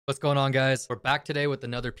What's going on, guys? We're back today with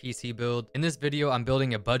another PC build. In this video, I'm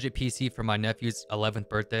building a budget PC for my nephew's 11th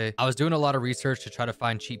birthday. I was doing a lot of research to try to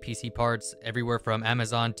find cheap PC parts everywhere from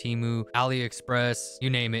Amazon, Temu, AliExpress, you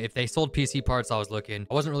name it. If they sold PC parts, I was looking.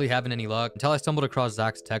 I wasn't really having any luck until I stumbled across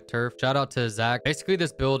Zach's Tech Turf. Shout out to Zach. Basically,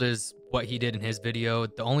 this build is what he did in his video.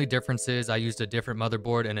 The only difference is I used a different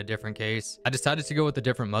motherboard and a different case. I decided to go with a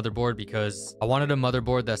different motherboard because I wanted a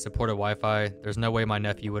motherboard that supported Wi-Fi. There's no way my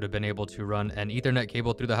nephew would have been able to run an Ethernet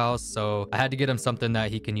cable through the house, so I had to get him something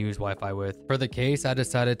that he can use Wi-Fi with. For the case, I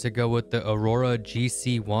decided to go with the Aurora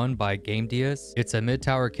GC1 by Game Diaz. It's a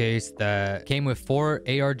mid-tower case that came with 4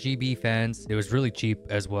 ARGB fans. It was really cheap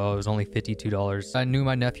as well. It was only $52. I knew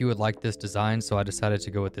my nephew would like this design, so I decided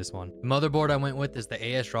to go with this one. The motherboard I went with is the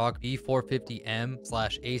ASRock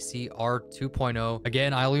B450M/ACR 2.0.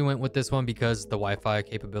 Again, I only went with this one because the Wi-Fi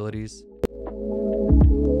capabilities.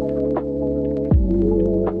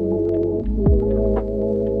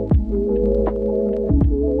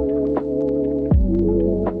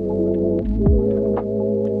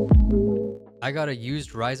 I got a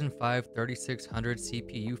used Ryzen 5 3600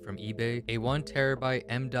 CPU from eBay, a 1TB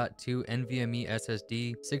M.2 NVMe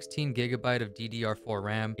SSD, 16GB of DDR4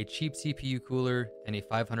 RAM, a cheap CPU cooler, and a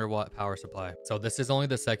 500-watt power supply. So this is only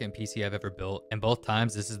the second PC I've ever built, and both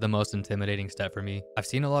times this is the most intimidating step for me. I've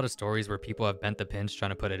seen a lot of stories where people have bent the pins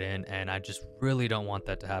trying to put it in, and I just really don't want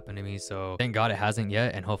that to happen to me, so thank God it hasn't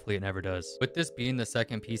yet, and hopefully it never does. With this being the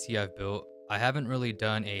second PC I've built, I haven't really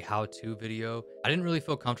done a how-to video. I didn't really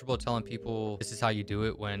feel comfortable telling people this is how you do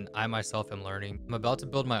it when I myself am learning. I'm about to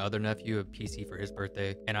build my other nephew a PC for his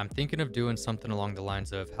birthday, and I'm thinking of doing something along the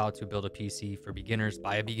lines of how to build a PC for beginners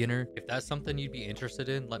by a beginner. If that's something you'd be interested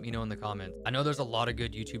in, let me know in the comments. I know there's a lot of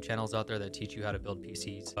good YouTube channels out there that teach you how to build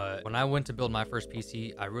PCs, but when I went to build my first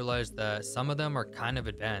PC, I realized that some of them are kind of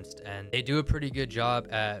advanced and they do a pretty good job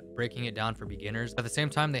at breaking it down for beginners. At the same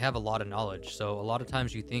time, they have a lot of knowledge, so a lot of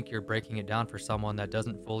times you think you're breaking it down for someone that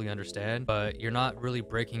doesn't fully understand, but you're not really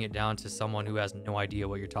breaking it down to someone who has no idea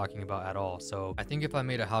what you're talking about at all. So I think if I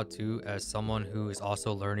made a how-to as someone who is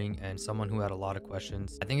also learning and someone who had a lot of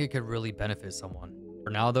questions, I think it could really benefit someone. For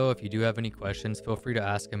now though, if you do have any questions, feel free to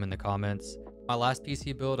ask them in the comments. My last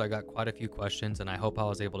PC build, I got quite a few questions and I hope I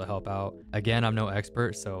was able to help out. Again, I'm no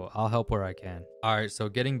expert, so I'll help where I can. Alright, so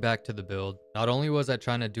getting back to the build. Not only was I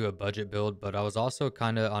trying to do a budget build, but I was also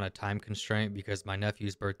kind of on a time constraint because my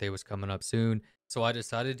nephew's birthday was coming up soon. So I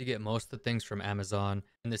decided to get most of the things from Amazon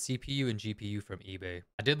and the CPU and GPU from eBay.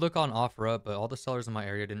 I did look on OfferUp, but all the sellers in my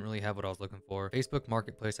area didn't really have what I was looking for. Facebook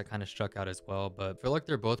Marketplace I kind of struck out as well, but I feel like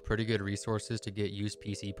they're both pretty good resources to get used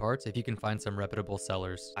PC parts if you can find some reputable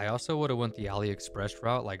sellers. I also would have went the AliExpress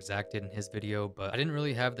route like Zach did in his video, but I didn't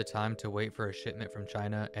really have the time to wait for a shipment from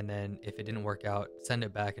China and then if it didn't work out, send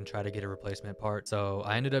it back and try to get a replacement part. So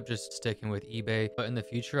I ended up just sticking with eBay, but in the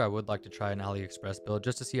future I would like to try an AliExpress build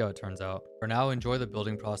just to see how it turns out. For now, enjoy the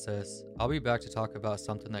building process. I'll be back to talk about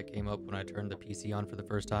something that came up when I turned the PC on for the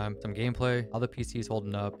first time, some gameplay, how the PC is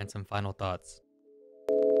holding up, and some final thoughts.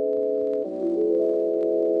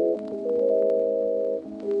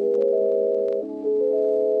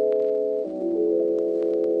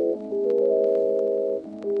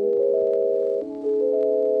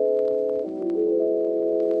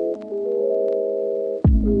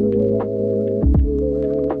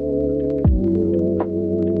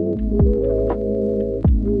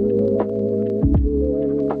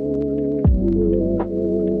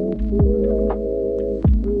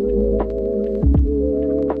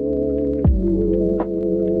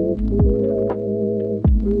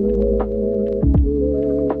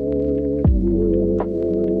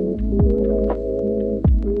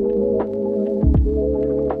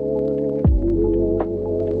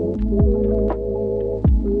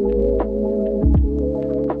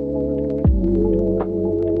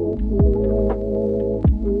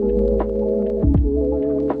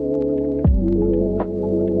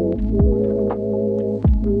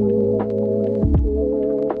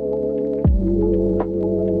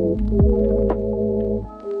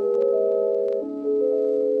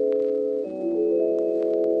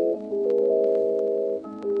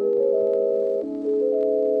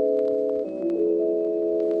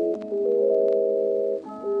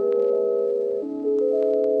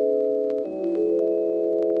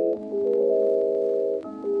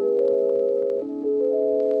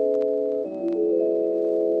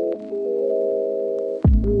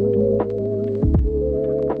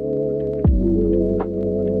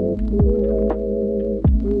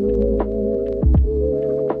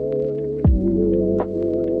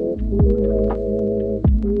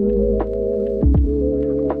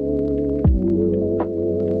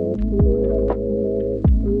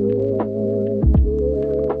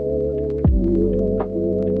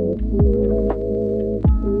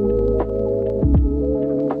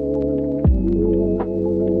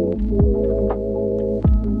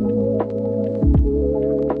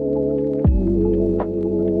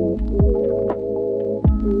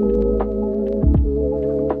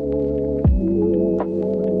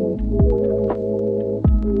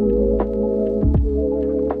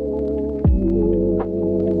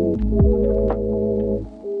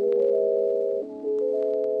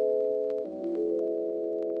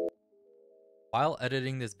 While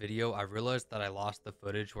editing this video, I realized that I lost the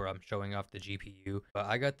footage where I'm showing off the GPU, but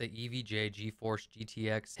I got the EVGA GeForce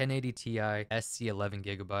GTX 1080 Ti SC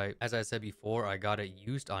 11GB. As I said before, I got it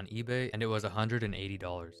used on eBay and it was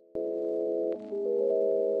 $180.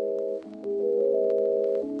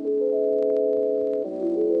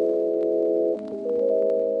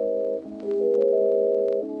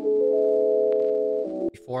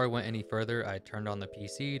 Before I went any further, I turned on the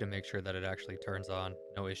PC to make sure that it actually turns on.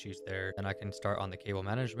 No issues there. Then I can start on the cable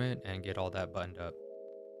management and get all that buttoned up.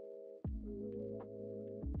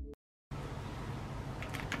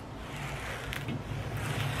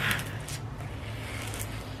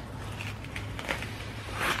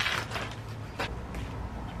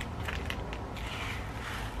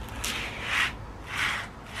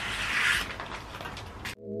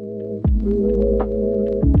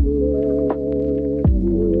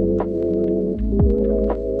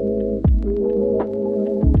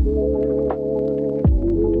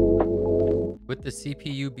 With the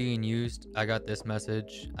CPU being used, I got this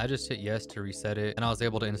message. I just hit yes to reset it, and I was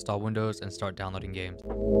able to install Windows and start downloading games.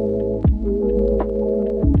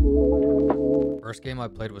 First game I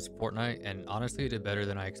played was Fortnite, and honestly it did better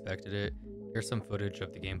than I expected it. Here's some footage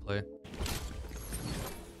of the gameplay.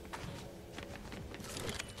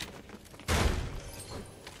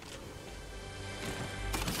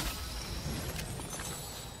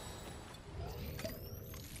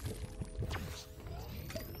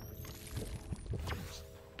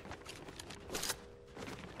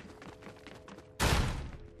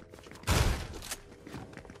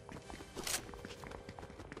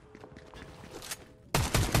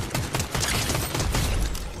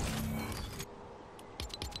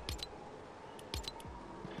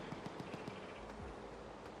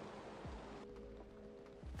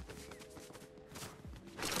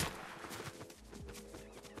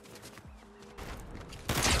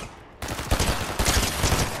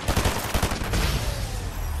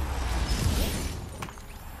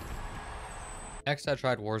 Next, I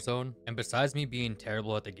tried Warzone, and besides me being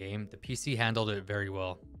terrible at the game, the PC handled it very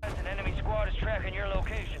well. An enemy squad is tracking your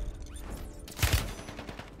location.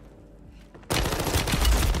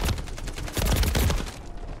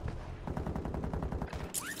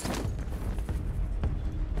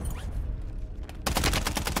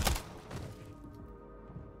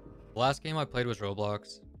 The last game I played was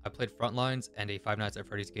Roblox. I played Frontlines and a Five Nights at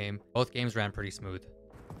Freddy's game. Both games ran pretty smooth.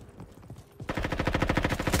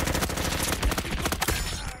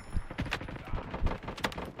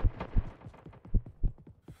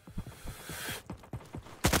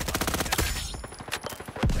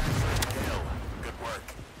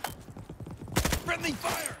 Friendly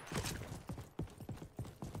fire!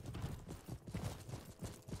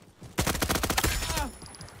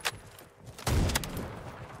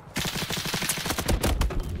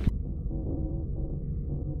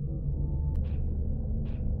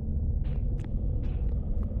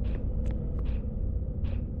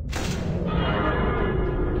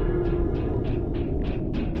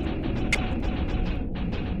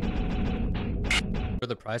 For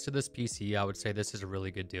the price of this PC, I would say this is a really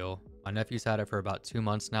good deal. My nephew's had it for about 2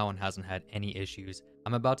 months now and hasn't had any issues.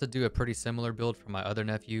 I'm about to do a pretty similar build for my other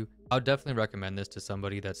nephew. I would definitely recommend this to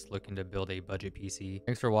somebody that's looking to build a budget PC.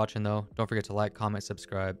 Thanks for watching though. Don't forget to like, comment,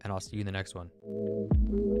 subscribe, and I'll see you in the next one.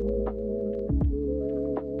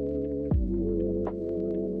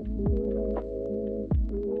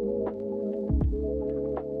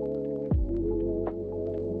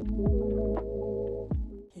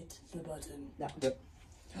 Hit the button. That,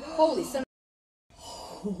 Holy son.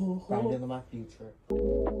 Found in my future.